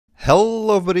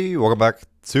Hello everybody, welcome back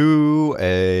to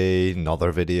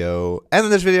another video. And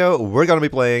in this video we're gonna be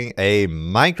playing a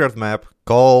Minecraft map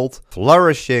called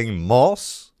Flourishing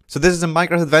Moss. So this is a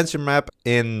Minecraft adventure map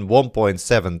in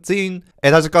 1.17.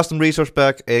 It has a custom resource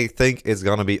pack. I think it's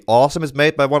gonna be awesome. It's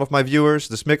made by one of my viewers,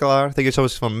 the Smikkelaar. Thank you so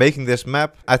much for making this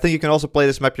map. I think you can also play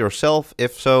this map yourself.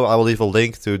 If so, I will leave a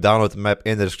link to download the map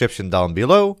in the description down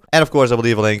below. And of course, I will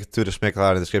leave a link to the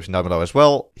Smikkelaar in the description down below as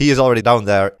well. He is already down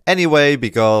there anyway,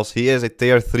 because he is a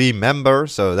tier 3 member.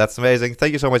 So that's amazing.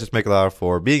 Thank you so much, Smikkelaar,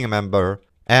 for being a member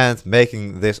and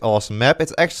making this awesome map.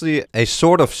 It's actually a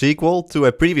sort of sequel to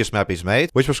a previous map he's made,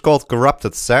 which was called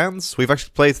Corrupted Sands. We've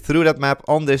actually played through that map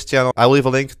on this channel. I will leave a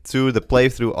link to the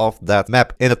playthrough of that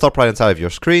map in the top right hand side of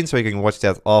your screen, so you can watch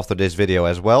that after this video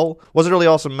as well. It was a really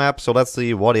awesome map, so let's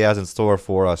see what he has in store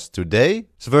for us today.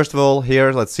 So first of all,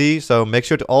 here, let's see. So make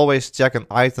sure to always check an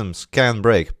item's can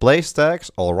break place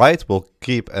tags. Alright, we'll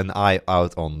keep an eye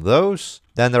out on those.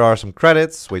 Then there are some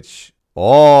credits, which...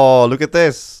 oh, look at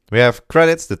this. We have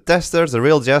credits, the testers, the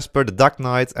real Jasper, the Duck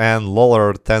Knight, and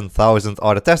Loller 10,000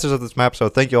 are the testers of this map. So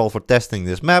thank you all for testing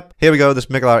this map. Here we go, the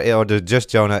Smikkelaar or the Just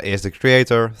Jonah is the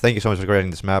creator. Thank you so much for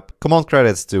creating this map. Command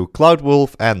credits to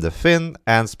Cloudwolf and the Finn,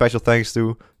 and special thanks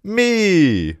to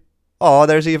me. Oh,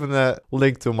 there's even a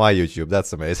link to my YouTube.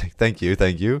 That's amazing. Thank you,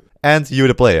 thank you. And you,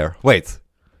 the player. Wait,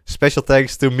 special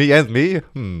thanks to me and me?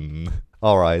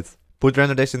 Alright. Put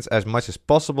render distance as much as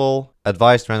possible.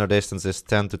 Advised render distance is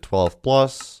 10 to 12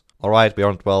 plus. Alright, we are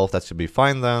on 12, that should be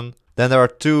fine then. Then there are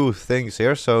two things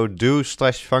here. So do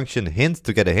 /function hint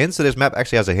to get a hint. So this map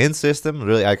actually has a hint system.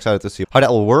 Really excited to see how that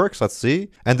all works. Let's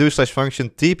see. And do /function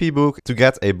TP book to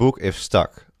get a book if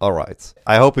stuck. Alright.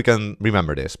 I hope we can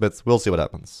remember this, but we'll see what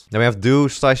happens. Then we have do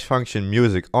 /function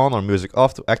music on or music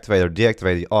off to activate or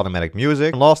deactivate the automatic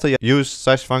music. And lastly, use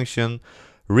 /function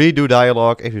redo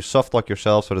dialogue if you softlock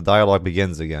yourself so the dialogue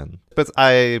begins again. But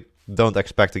I don't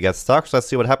expect to get stuck, so let's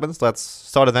see what happens. Let's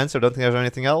start adventure. Don't think there's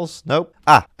anything else. Nope.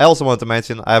 I also want to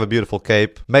mention I have a beautiful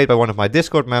cape made by one of my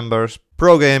Discord members,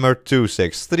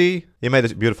 ProGamer263. He made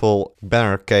this beautiful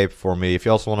banner cape for me. If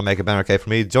you also want to make a banner cape for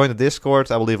me, join the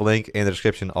Discord. I will leave a link in the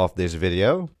description of this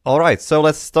video. Alright, so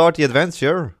let's start the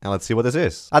adventure and let's see what this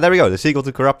is. There we go, the sequel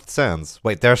to Corrupted Sands.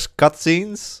 Wait, there's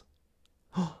cutscenes?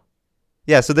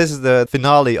 Yeah, so this is the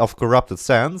finale of Corrupted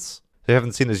Sands. If you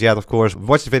haven't seen this yet, of course,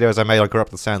 watch the videos I made on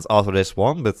Corrupted Sands after this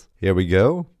one, but here we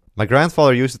go. My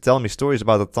grandfather used to tell me stories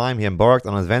about the time he embarked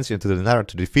on an adventure into the Nether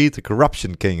to defeat the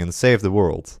Corruption King and save the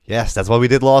world. Yes, that's what we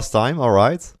did last time,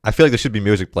 alright. I feel like there should be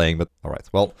music playing, but alright.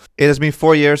 Well, it has been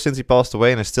 4 years since he passed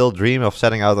away and I still dream of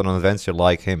setting out on an adventure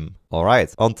like him.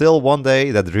 Alright, until one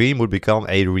day that dream would become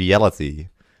a reality.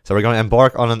 So we're going to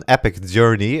embark on an epic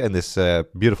journey in this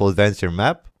beautiful adventure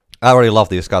map. I already love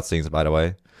these cutscenes, by the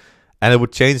way. And it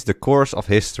would change the course of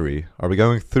history. Are we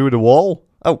going through the wall?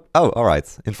 Oh,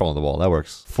 alright. In front of the wall, that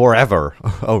works. Forever.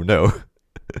 Oh no.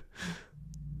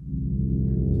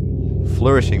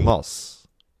 Flourishing Moss.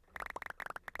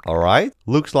 Alright.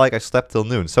 Looks like I slept till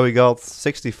noon. So we got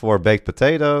 64 baked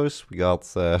potatoes. We got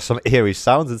some eerie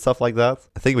sounds and stuff like that.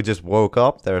 I think we just woke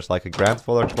up. There's like a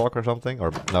grandfather clock or something.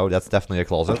 Or no, that's definitely a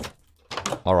closet.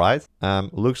 Alright.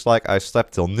 Looks like I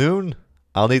slept till noon.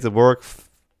 I'll need to work.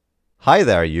 Hi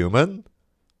there, human.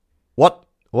 What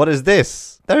is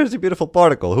this? There's a beautiful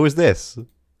particle. Who is this?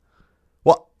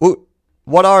 What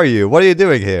are you? What are you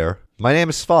doing here? My name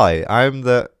is Spy. I'm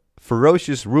the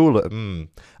ferocious ruler.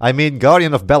 I mean,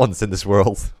 guardian of balance in this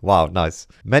world. Wow, nice.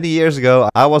 Many years ago,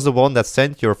 I was the one that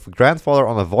sent your grandfather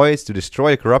on a voyage to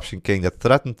destroy a corruption king that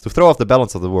threatened to throw off the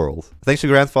balance of the world. Thanks to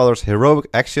grandfather's heroic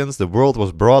actions, the world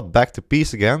was brought back to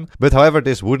peace again. But however,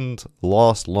 this wouldn't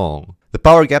last long. The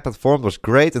power gap that formed was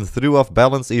great and threw off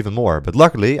balance even more, but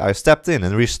luckily I stepped in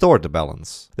and restored the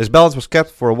balance. This balance was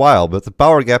kept for a while, but the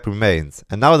power gap remained,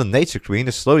 and now the Nature Queen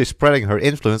is slowly spreading her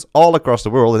influence all across the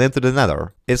world and into the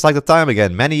Nether. It's like the time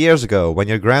again, many years ago, when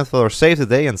your grandfather saved the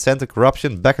day and sent the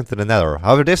corruption back into the Nether.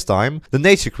 However, this time, the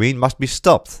Nature Queen must be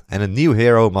stopped, and a new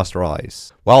hero must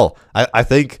rise. Well, I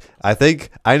think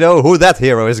I know who that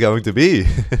hero is going to be.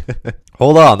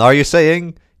 Hold on, are you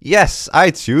saying... yes,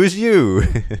 I choose you!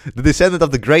 The descendant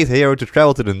of the great hero to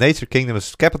travel to the Nature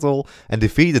Kingdom's capital and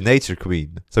defeat the Nature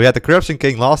Queen. So we had the Corruption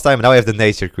King last time and now we have the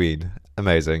Nature Queen.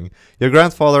 Amazing. Your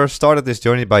grandfather started this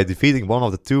journey by defeating one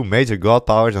of the two major god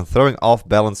powers and throwing off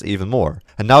balance even more.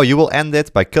 And now you will end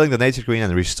it by killing the Nature Queen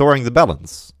and restoring the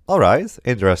balance. Alright,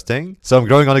 interesting. So I'm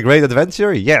going on a great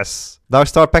adventure? Yes! Now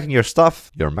start packing your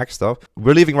stuff, your MaxStuff.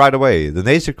 We're leaving right away. The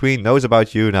Nature Queen knows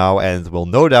about you now and will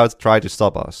no doubt try to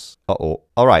stop us. Uh-oh.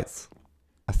 Alright.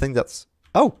 I think that's...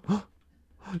 oh!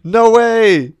 No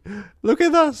way! Look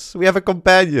at us! We have a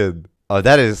companion! Oh,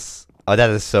 that is... Oh, that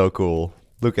is so cool.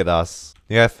 Look at us.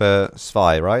 You have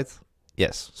Svi, right?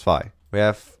 Yes, Svi. We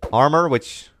have armor,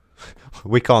 which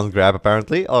we can't grab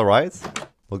apparently. Alright.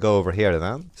 We'll go over here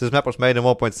then. So this map was made in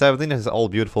 1.17. This is all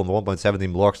beautiful in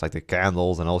 1.17 blocks, like the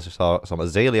candles and also some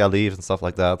azalea leaves and stuff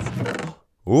like that.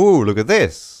 Ooh, look at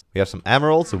this. We have some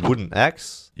emeralds, a wooden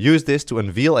axe. Use this to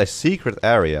unveil a secret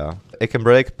area. It can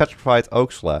break petrified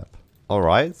oak slab.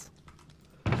 Alright.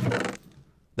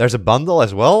 There's a bundle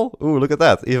as well. Ooh, look at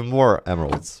that. Even more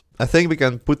emeralds. I think we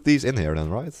can put these in here then,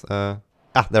 right?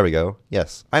 There we go.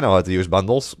 Yes, I know how to use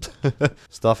bundles.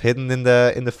 Stuff hidden in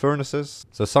the furnaces.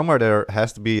 So somewhere there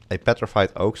has to be a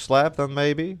petrified oak slab then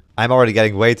maybe. I'm already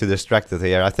getting way too distracted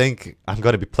here. I think I'm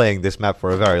going to be playing this map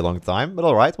for a very long time. But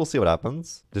alright, we'll see what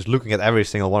happens. Just looking at every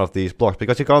single one of these blocks.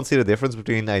 Because you can't see the difference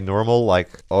between a normal like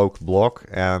oak block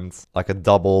and like a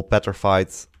double petrified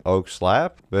oak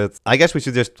slab. But I guess we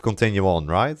should just continue on,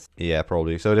 right? Yeah,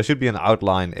 probably. So there should be an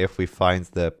outline if we find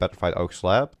the petrified oak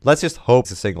slab. Let's just hope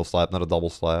it's a single slab, not a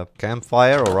double slab.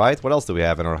 Campfire, alright. What else do we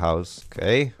have in our house?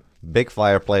 Okay. Big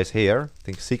fireplace here.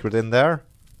 Think secret in there?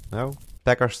 No?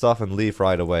 Pack our stuff and leave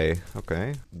right away.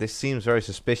 Okay. This seems very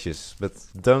suspicious, but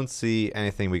don't see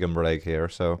anything we can break here.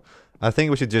 So I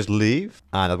think we should just leave.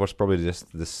 That was probably just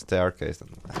the staircase.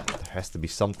 There has to be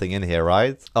something in here,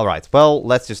 right? Alright, well,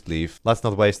 let's just leave. Let's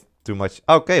not waste too much.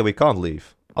 Okay, we can't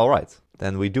leave. Alright,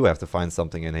 then we do have to find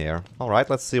something in here. Alright,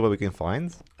 let's see what we can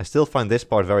find. I still find this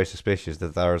part very suspicious,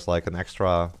 that there's like an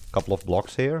extra couple of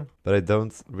blocks here. But I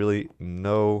don't really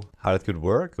know how it could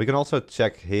work. We can also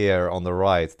check here on the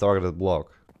right, targeted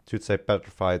block. Should say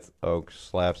petrified oak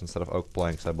slabs instead of oak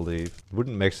planks, I believe.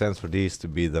 Wouldn't make sense for these to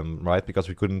be them, right? Because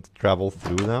we couldn't travel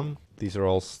through them. These are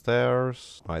all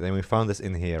stairs. Right, and we found this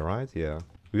in here, right? Yeah.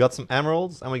 We got some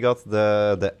emeralds and we got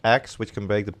the axe, which can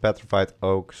break the petrified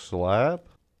oak slab.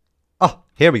 Oh,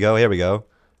 here we go, here we go.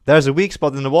 There's a weak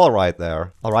spot in the wall right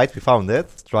there. Alright, we found it.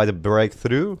 Let's try to break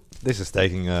through. This is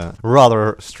taking a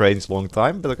rather strange long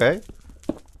time, but okay.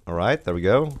 Alright, there we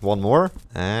go. One more.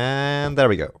 And there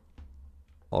we go.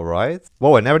 Alright.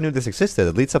 Whoa, I never knew this existed.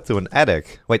 It leads up to an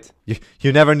attic. Wait,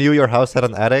 you never knew your house had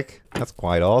an attic? That's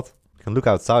quite odd. You can look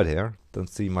outside here. Don't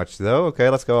see much though. Okay,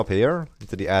 let's go up here.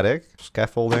 Into the attic.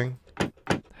 Scaffolding. There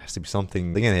has to be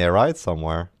something in here, right?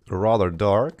 Somewhere. Rather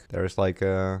dark. There's like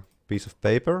a piece of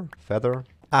paper. Feather.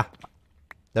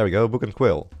 There we go. Book and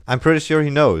quill. I'm pretty sure he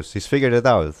knows. He's figured it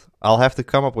out. I'll have to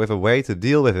come up with a way to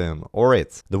deal with him. Or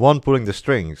it. The one pulling the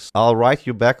strings. I'll write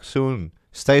you back soon.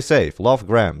 Stay safe. Love,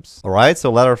 Gramps. Alright,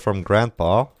 so letter from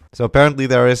Grandpa. So apparently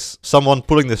there is someone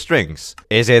pulling the strings.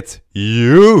 Is it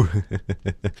you?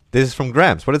 This is from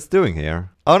Gramps. What it's doing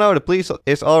here? Oh no, the police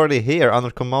is already here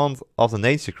under command of the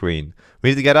Nature Queen. We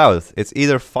need to get out. It's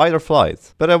either fight or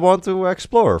flight. But I want to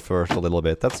explore first a little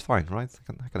bit. That's fine, right?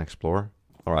 I can explore.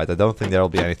 Alright, I don't think there'll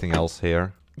be anything else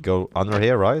here. Go under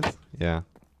here, right? Yeah.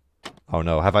 Oh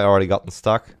no, have I already gotten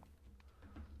stuck?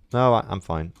 No, I'm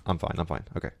fine. I'm fine.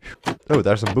 Okay. Oh,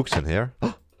 there's some books in here.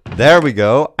 There we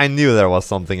go. I knew there was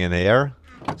something in here.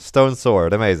 Stone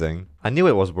sword. Amazing. I knew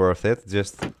it was worth it.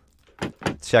 Just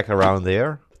check around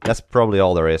here. That's probably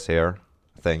all there is here,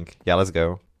 I think. Yeah, let's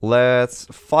go. Let's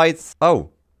fight.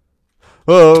 Oh.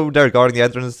 Oh, they're guarding the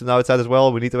entrance to the outside as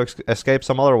well. We need to escape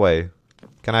some other way.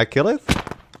 Can I kill it?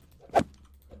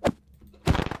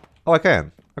 Oh, I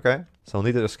can. Okay. So we'll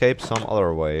need to escape some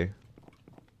other way.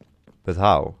 But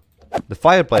how? The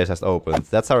fireplace has opened.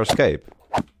 That's our escape.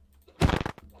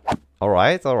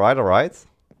 Alright, alright.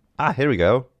 Here we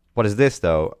go. What is this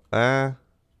though?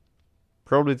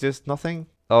 Probably just nothing.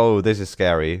 Oh, this is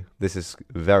scary. This is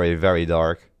very, very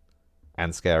dark.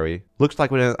 And scary. Looks like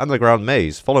we're in an underground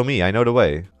maze. Follow me, I know the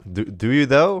way. Do you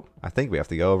though? I think we have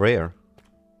to go over here.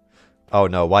 Oh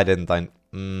no, why didn't I?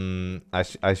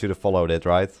 I should have followed it,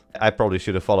 right? I probably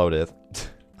should have followed it.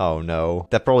 Oh no.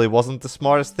 That probably wasn't the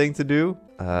smartest thing to do.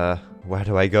 Where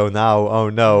do I go now? Oh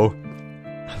no.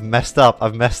 I've messed up.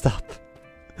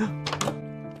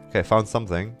 Okay, found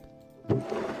something.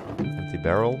 Empty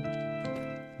barrel.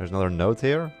 There's another note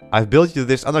here. I've built you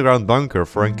this underground bunker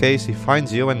for in case he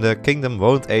finds you and the kingdom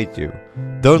won't aid you.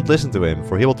 Don't listen to him,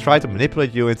 for he will try to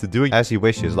manipulate you into doing as he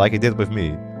wishes, like he did with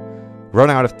me.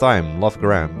 Running out of time, love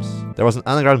Gramps. There was an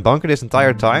underground bunker this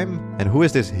entire time? And who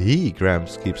is this he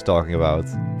Gramps keeps talking about?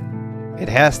 It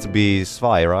has to be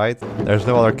Svi, right? There's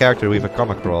no other character we've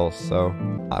come across, so...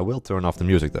 I will turn off the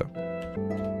music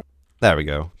though. There we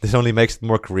go. This only makes it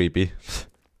more creepy.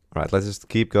 Alright, let's just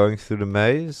keep going through the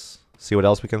maze. See what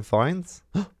else we can find.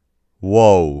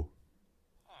 Whoa.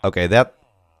 Okay, that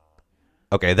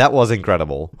was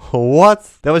incredible. What?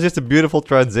 That was just a beautiful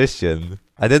transition.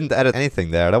 I didn't edit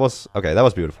anything there. That was... Okay, that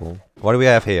was beautiful. What do we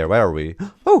have here? Where are we?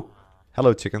 Oh!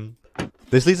 Hello, chicken.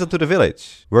 This leads us to the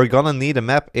village. We're gonna need a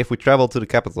map if we travel to the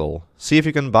capital. See if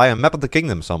you can buy a map of the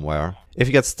kingdom somewhere. If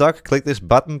you get stuck, click this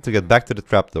button to get back to the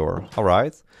trapdoor.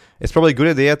 Alright. It's probably a good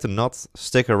idea to not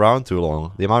stick around too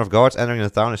long. The amount of guards entering the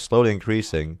town is slowly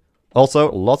increasing. Also,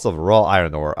 lots of raw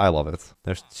iron ore. I love it.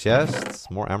 There's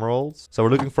chests, more emeralds. So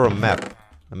we're looking for a map.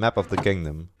 A map of the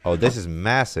kingdom. Oh, this is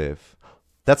massive.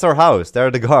 That's our house. There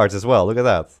are the guards as well. Look at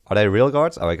that. Are they real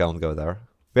guards? Oh, I can't go there.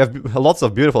 We have lots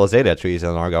of beautiful azalea trees in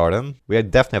our garden. We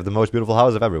definitely have the most beautiful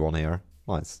house of everyone here.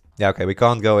 Nice. Yeah, okay, we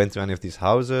can't go into any of these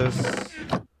houses.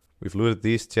 We've looted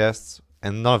these chests.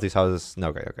 And none of these houses... No,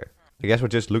 okay. I guess we're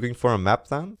just looking for a map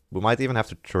then. We might even have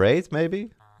to trade, maybe?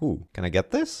 Ooh, can I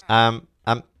get this? I'm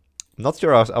not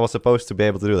sure I was supposed to be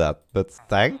able to do that. But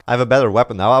thanks. I have a better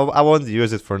weapon now. I won't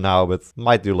use it for now, but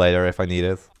might do later if I need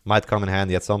it. Might come in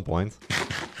handy at some point.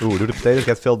 Ooh, do the potatoes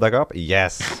get filled back up?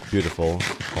 Yes. Beautiful.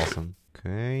 Awesome.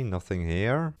 Okay, nothing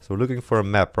here. So we're looking for a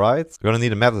map, right? We're gonna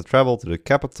need a map to travel to the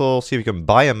capital. See if we can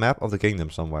buy a map of the kingdom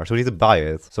somewhere. So we need to buy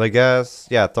it. So I guess,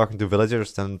 yeah, talking to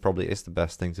villagers then probably is the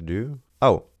best thing to do.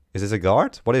 Oh, is this a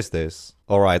guard? What is this?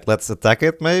 Alright, let's attack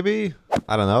it maybe?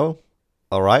 I don't know.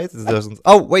 Alright, it doesn't...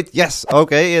 Oh, wait, yes!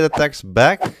 Okay, it attacks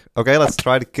back. Okay, let's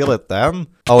try to kill it then.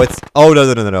 Oh, it's... Oh,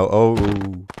 no.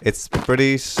 Oh, it's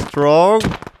pretty strong.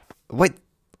 Wait.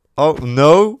 Oh,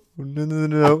 no.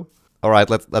 No. Alright,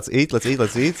 let's eat.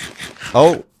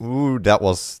 Oh, ooh, that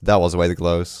was way too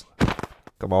close.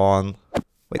 Come on.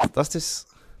 Wait, does this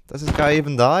guy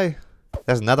even die?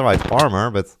 There's netherite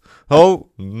armor, but... Oh!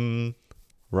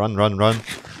 Run.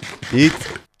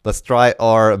 Eat. Let's try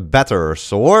our better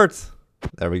sword.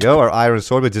 There we go, our iron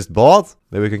sword we just bought.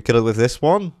 Maybe we can kill it with this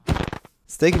one.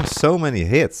 It's taking so many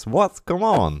hits. What? Come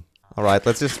on. Alright,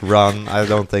 let's just run. I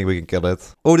don't think we can kill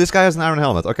it. Oh, this guy has an iron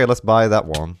helmet. Okay, let's buy that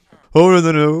one. Oh,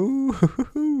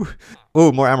 no.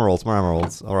 Oh, more emeralds.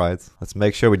 Alright. Let's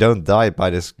make sure we don't die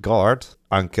by this guard.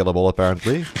 Unkillable,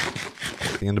 apparently.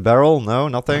 Anything in the barrel? No,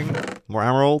 nothing. More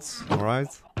emeralds.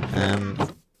 Alright.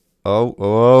 And...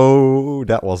 Oh,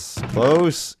 that was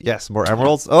close. Yes, more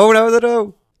emeralds. Oh,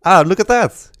 no. Ah, look at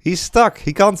that. He's stuck.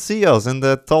 He can't see us in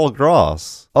the tall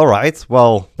grass. Alright,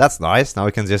 well, that's nice. Now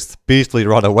we can just peacefully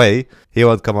run away. He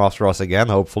won't come after us again,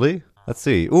 hopefully. Let's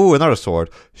see. Ooh, another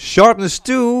sword. Sharpness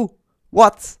 2?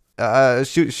 What?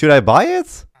 Should I buy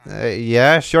it?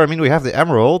 Yeah, sure. I mean, we have the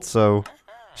emerald, so...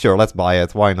 Sure, let's buy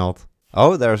it. Why not?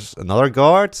 Oh, there's another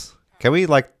guard. Can we,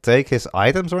 like, take his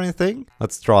items or anything?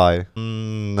 Let's try.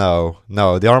 No.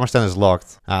 The armor stand is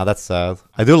locked. Ah, that's sad.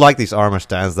 I do like these armor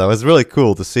stands, though. It's really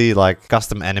cool to see, like,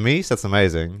 custom enemies. That's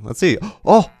amazing. Let's see.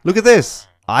 Oh, look at this.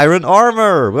 Iron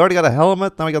armor. We already got a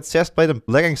helmet. Now we got chestplate and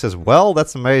leggings as well.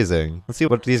 That's amazing. Let's see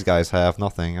what these guys have.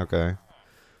 Nothing. Okay.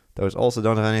 Those also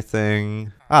don't have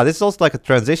anything. Ah, this is also like a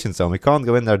transition zone. We can't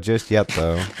go in there just yet,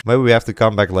 though. Maybe we have to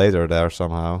come back later there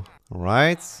somehow.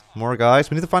 Alright, more guys.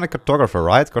 We need to find a cartographer,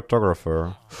 right?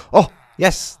 Cartographer. Oh,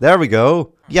 yes, there we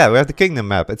go. Yeah, we have the kingdom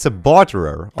map. It's a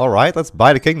barterer. Alright, let's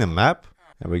buy the kingdom map.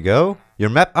 There we go. Your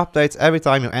map updates every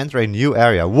time you enter a new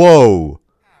area. Whoa!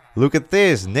 Look at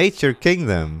this, Nature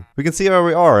Kingdom. We can see where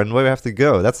we are and where we have to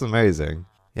go. That's amazing.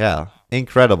 Yeah,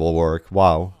 incredible work.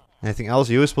 Wow. Anything else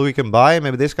useful we can buy?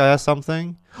 Maybe this guy has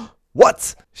something.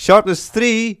 What? Sharpness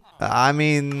 3? I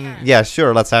mean, yeah,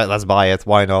 sure. Let's buy it.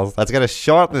 Why not? Let's get a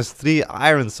Sharpness 3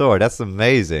 iron sword. That's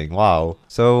amazing. Wow.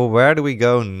 So where do we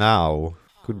go now?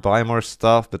 Could buy more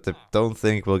stuff, but I don't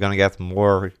think we're gonna get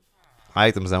more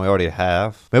items than we already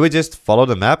have. Maybe just follow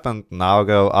the map and now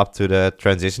go up to the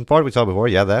transition part we saw before.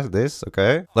 Yeah, that's this.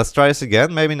 Okay. Let's try this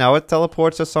again. Maybe now it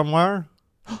teleports us somewhere.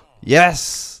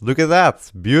 Yes! Look at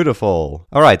that! Beautiful!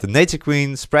 Alright, the Nature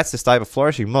Queen spreads this type of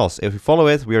flourishing moss. If we follow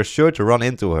it, we are sure to run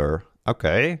into her.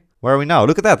 Okay. Where are we now?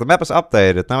 Look at that! The map is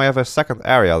updated. Now we have a second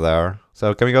area there.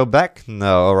 So, can we go back?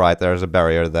 No. Alright, there's a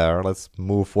barrier there. Let's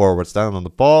move forward, stand on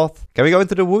the path. Can we go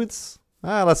into the woods?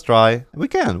 Let's try. We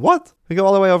can! What? We go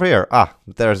all the way over here. Ah,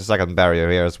 there's a second barrier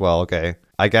here as well. Okay.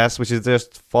 I guess we should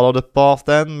just follow the path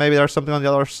then. Maybe there's something on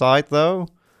the other side though.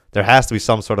 There has to be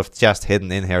some sort of chest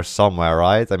hidden in here somewhere,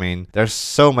 right? I mean, there's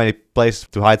so many places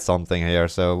to hide something here,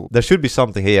 so there should be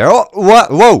something here. Oh,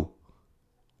 what? Whoa!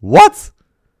 What?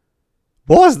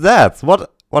 What was that?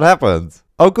 What happened?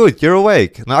 Oh, good, you're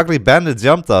awake. An ugly bandit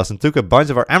jumped us and took a bunch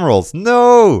of our emeralds.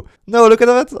 No! No, look at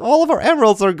that. All of our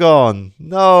emeralds are gone.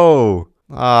 No.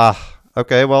 Ah.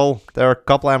 Okay, well, there are a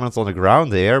couple emeralds on the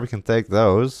ground here. We can take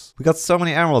those. We got so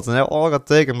many emeralds and they all got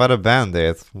taken by the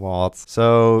bandit. What?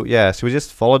 So, yeah, should we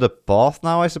just follow the path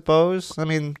now, I suppose? I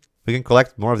mean, we can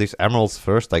collect more of these emeralds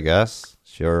first, I guess.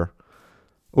 Sure.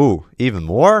 Ooh, even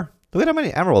more? Look at how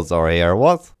many emeralds are here.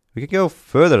 What? We can go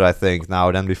further, I think,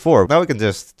 now than before. Now we can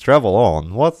just travel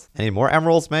on. What? Any more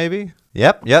emeralds, maybe?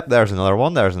 Yep, there's another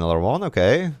one,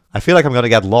 okay. I feel like I'm gonna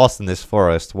get lost in this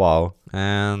forest, wow.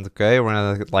 And, okay, we're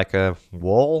gonna like a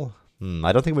wall.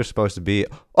 I don't think we're supposed to be...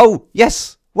 Oh,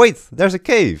 yes! Wait, there's a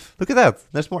cave. Look at that,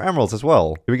 there's more emeralds as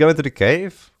well. Do we go into the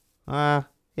cave?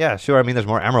 Yeah, sure, I mean, there's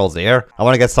more emeralds here. I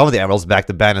want to get some of the emeralds back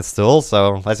to Bandit Stool,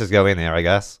 so let's just go in here, I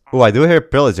guess. Oh, I do hear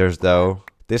pillagers, though.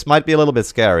 This might be a little bit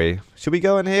scary. Should we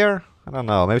go in here? I don't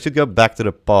know, maybe we should go back to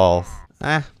the path.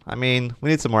 I mean,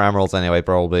 we need some more emeralds anyway,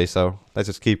 probably, so let's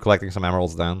just keep collecting some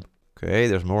emeralds then. Okay,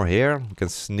 there's more here. We can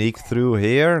sneak through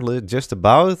here, just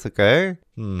about, okay.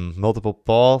 Multiple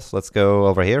paths. Let's go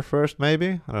over here first,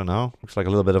 maybe? I don't know. Looks like a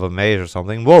little bit of a maze or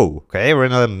something. Whoa! Okay, we're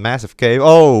in a massive cave.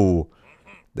 Oh!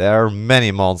 There are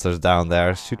many monsters down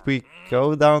there. Should we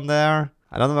go down there?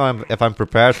 I don't know if I'm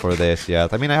prepared for this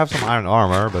yet. I mean, I have some iron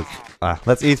armor, but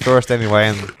let's eat first anyway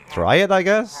and try it, I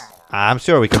guess. I'm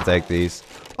sure we can take these.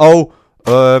 Oh!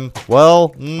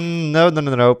 Well,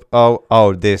 no.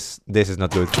 Oh, this is not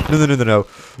good. No.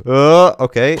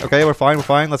 Okay, we're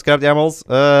fine. Let's grab the emeralds.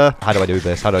 How do I do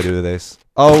this?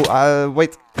 Oh,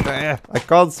 wait. I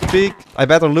can't speak. I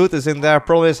better loot is in there.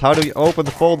 Problem is, how do you open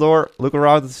the vault door? Look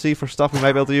around to see for stuff we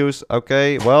might be able to use.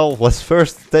 Okay, well, let's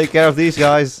first take care of these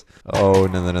guys. Oh,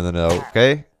 no.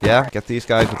 Okay, yeah, get these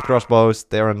guys with crossbows.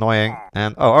 They're annoying.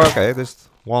 And, oh, okay, there's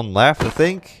one left, I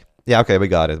think. Yeah, okay, we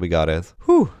got it.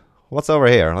 Whew. What's over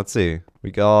here? Let's see.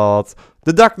 We got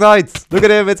the Dark Knight. Look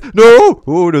at him. It's no.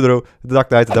 Oh no. The Dark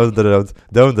Knight.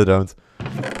 Don't.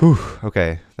 Whew.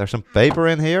 Okay. There's some paper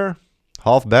in here.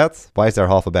 Half bed. Why is there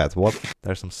half a bed? What?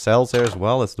 There's some cells here as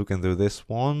well. Let's look into this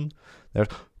one. There's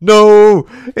no.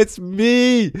 It's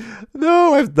me.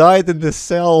 No, I've died in this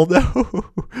cell. No.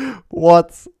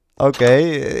 What?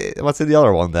 Okay. What's in the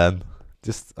other one then?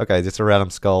 Just a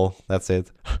random skull. That's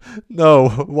it. No,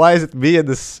 why is it me in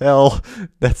the cell?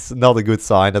 That's not a good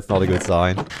sign.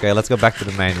 Okay, let's go back to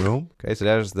the main room. Okay, so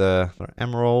there's the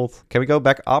emerald. Can we go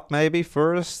back up maybe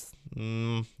first?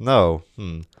 No.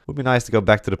 Would be nice to go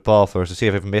back to the path first to see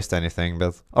if we've missed anything,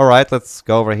 but... Alright, let's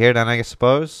go over here then, I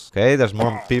suppose. Okay, there's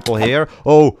more people here.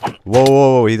 Oh,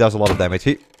 whoa, he does a lot of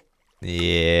damage.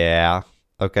 Yeah...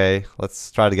 Okay, let's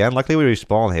try it again. Luckily we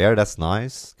respawn here, that's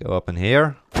nice. Go up in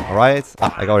here. Alright.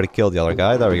 I already killed the other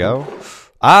guy, there we go.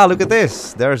 Look at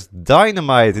this. There's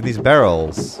dynamite in these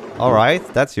barrels.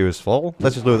 Alright, that's useful.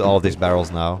 Let's just loot all of these barrels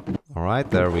now.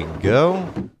 Alright, there we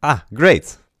go.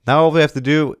 Great. Now all we have to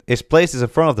do is place this in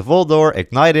front of the vault door,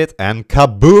 ignite it, and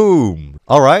kaboom!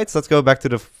 Alright, so let's go back to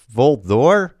the vault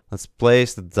door. Let's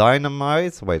place the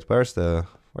dynamite. Wait, where's the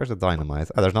dynamite?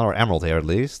 There's another emerald here at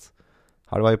least.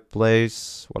 How do I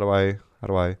place... how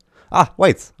do I...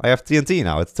 wait! I have TNT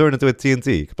now. It's turned into a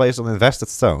TNT. Placed on invested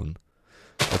stone.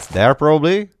 That's there,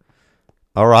 probably.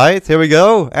 Alright, here we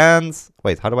go. And...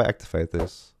 wait, how do I activate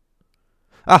this?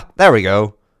 There we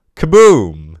go.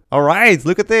 Kaboom! Alright,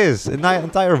 look at this.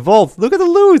 Entire vault. Look at the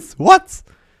loot! What?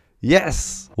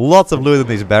 Yes! Lots of loot in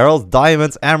these barrels.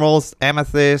 Diamonds, emeralds,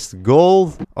 amethyst,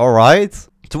 gold. Alright.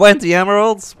 20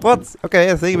 emeralds? What? Okay,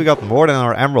 I think we got more than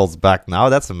our emeralds back now.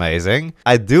 That's amazing.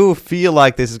 I do feel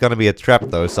like this is gonna be a trap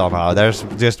though somehow. There's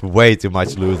just way too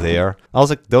much loot here. I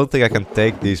also don't think I can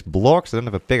take these blocks. I don't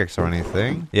have a pickaxe or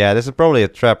anything. Yeah, this is probably a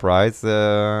trap, right?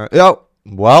 Oh,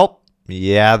 well,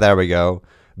 yeah, there we go.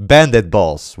 Bandit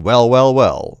boss.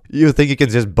 Well. You think you can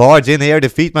just barge in here,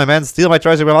 defeat my men, steal my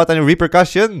treasure without any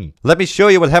repercussion? Let me show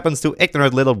you what happens to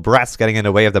ignorant little brats getting in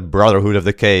the way of the Brotherhood of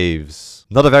the Caves.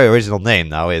 Not a very original name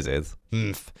now, is it?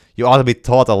 You ought to be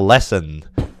taught a lesson.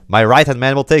 My right-hand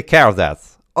man will take care of that.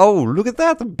 Oh, look at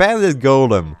that, the bandit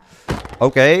golem.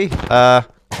 Okay,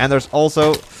 and there's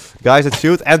also guys that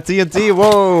shoot and TNT.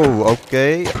 Whoa,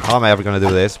 okay. How am I ever gonna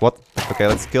do this? What? Okay,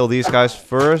 let's kill these guys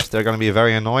first. They're gonna be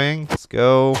very annoying. Let's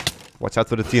go. Watch out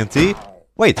for the TNT.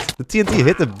 Wait, the TNT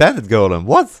hit the bandit golem.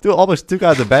 What? Dude almost took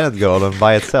out the bandit golem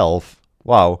by itself.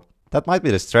 Wow, that might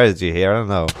be the strategy here. I don't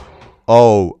know.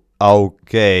 Oh.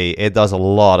 Okay, it does a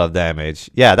lot of damage.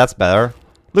 Yeah, that's better.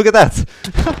 Look at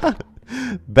that!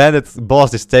 Bandit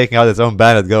boss is taking out its own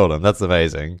bandit golem. That's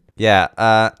amazing. Yeah,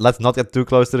 let's not get too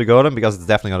close to the golem because it's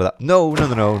definitely gonna die.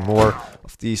 No. More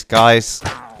of these guys.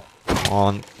 Come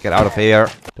on, get out of here.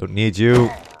 Don't need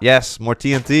you. Yes, more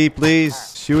TNT,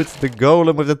 please. Shoot the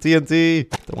golem with the TNT.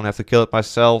 Don't want to have to kill it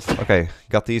myself. Okay,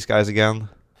 got these guys again.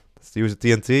 Let's use the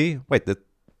TNT. Wait, the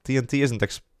TNT isn't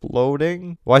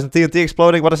exploding? Why isn't TNT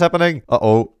exploding? What is happening?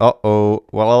 Uh-oh.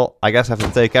 Well, I guess I have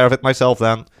to take care of it myself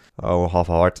then. Oh, half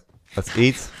a heart. Let's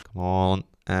eat. Come on.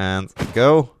 And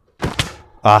go.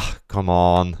 Come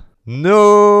on.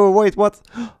 No, wait, what?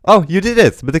 Oh, you did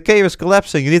it. But the cave is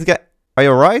collapsing. You need to get... Are you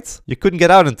alright? You couldn't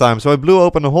get out in time, so I blew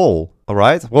open a hole.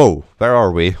 Alright. Whoa, where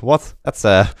are we? What? That's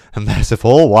a massive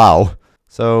hole. Wow.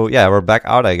 So yeah, we're back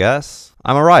out, I guess.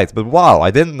 I'm alright, but wow,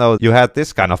 I didn't know you had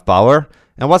this kind of power.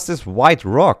 And what's this white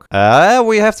rock?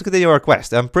 We have to continue our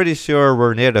quest. I'm pretty sure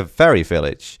we're near the fairy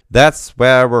village. That's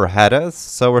where we're headed,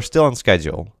 so we're still on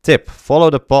schedule. Tip, follow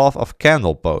the path of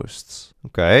candle posts.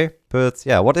 Okay, but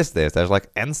yeah, what is this? There's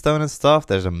like endstone and stuff.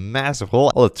 There's a massive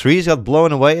hole. All the trees got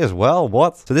blown away as well.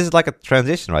 What? So this is like a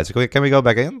transition, right? So can we go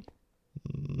back in?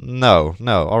 No,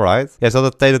 alright. Yeah, so the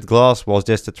tainted glass was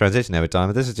just a transition every time,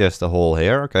 but this is just a hole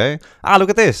here, okay. Ah, look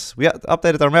at this! We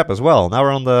updated our map as well. Now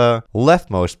we're on the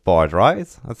leftmost part, right?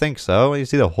 I think so. You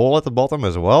see the hole at the bottom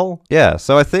as well? Yeah,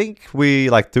 so I think we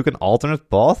like took an alternate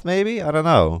path, maybe? I don't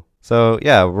know. So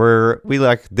yeah, we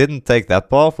like didn't take that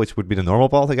path, which would be the normal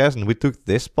path, I guess, and we took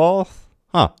this path.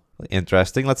 Huh.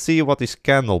 Interesting. Let's see what these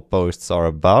candle posts are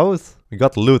about. We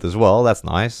got loot as well. That's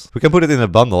nice. We can put it in a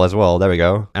bundle as well. There we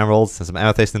go. Emeralds and some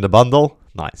amethyst in the bundle.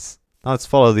 Nice. Now let's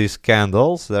follow these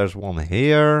candles. There's one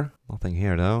here. Nothing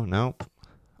here though. No.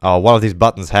 Oh, one of these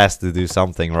buttons has to do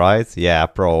something, right? Yeah,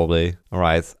 probably.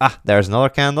 Alright. Ah, there's another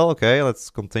candle. Okay,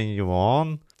 let's continue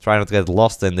on. Try not to get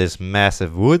lost in this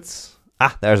massive woods.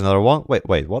 Ah, there's another one. Wait,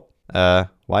 what?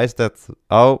 Why is that?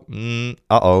 Oh,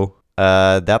 uh-oh.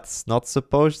 That's not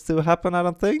supposed to happen, I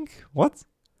don't think. What?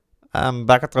 I'm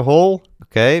back at the hole.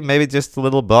 Okay, maybe just a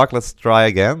little bug. Let's try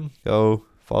again. Go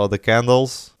follow the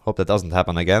candles. Hope that doesn't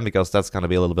happen again, because that's gonna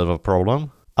be a little bit of a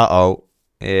problem. Uh-oh.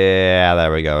 Yeah,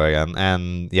 there we go again.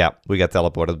 And yeah, we get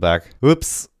teleported back.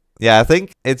 Oops. Yeah, I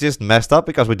think it just messed up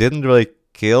because we didn't really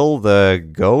kill the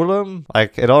golem.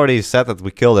 Like, it already said that we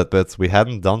killed it, but we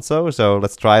hadn't done so. So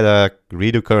let's try to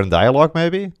redo current dialogue,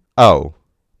 maybe? Oh.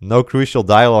 No crucial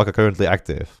dialogue are currently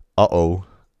active. Uh-oh.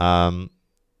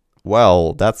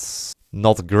 Well, that's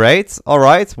not great.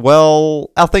 Alright,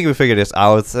 well, I think we figured this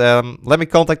out. Let me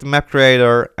contact the map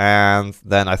creator, and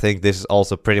then I think this is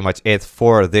also pretty much it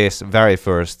for this very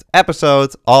first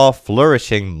episode of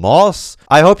Flourishing Moss.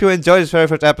 I hope you enjoyed this very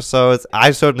first episode.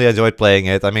 I certainly enjoyed playing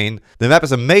it. I mean, the map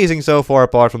is amazing so far,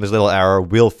 apart from this little error.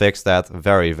 We'll fix that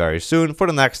very, very soon for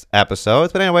the next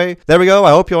episode. But anyway, there we go.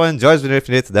 I hope you all enjoyed this video. If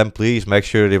you did, then please make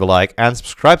sure to leave a like and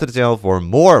subscribe to the channel for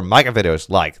more Minecraft videos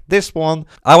like this one.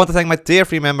 I want to thank my tier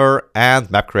 3 member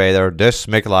and map creator, Dus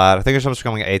Mikkelaar. Thank you so much for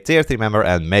becoming a tier 3 member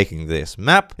and making this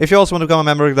map. If you also want to become a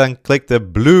member, then click the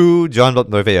blue join button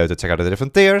below the video to check out the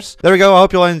different tiers. There we go. I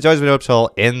hope you all enjoyed this video. So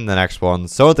in the next one.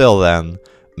 So until then,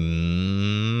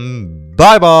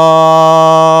 bye bye.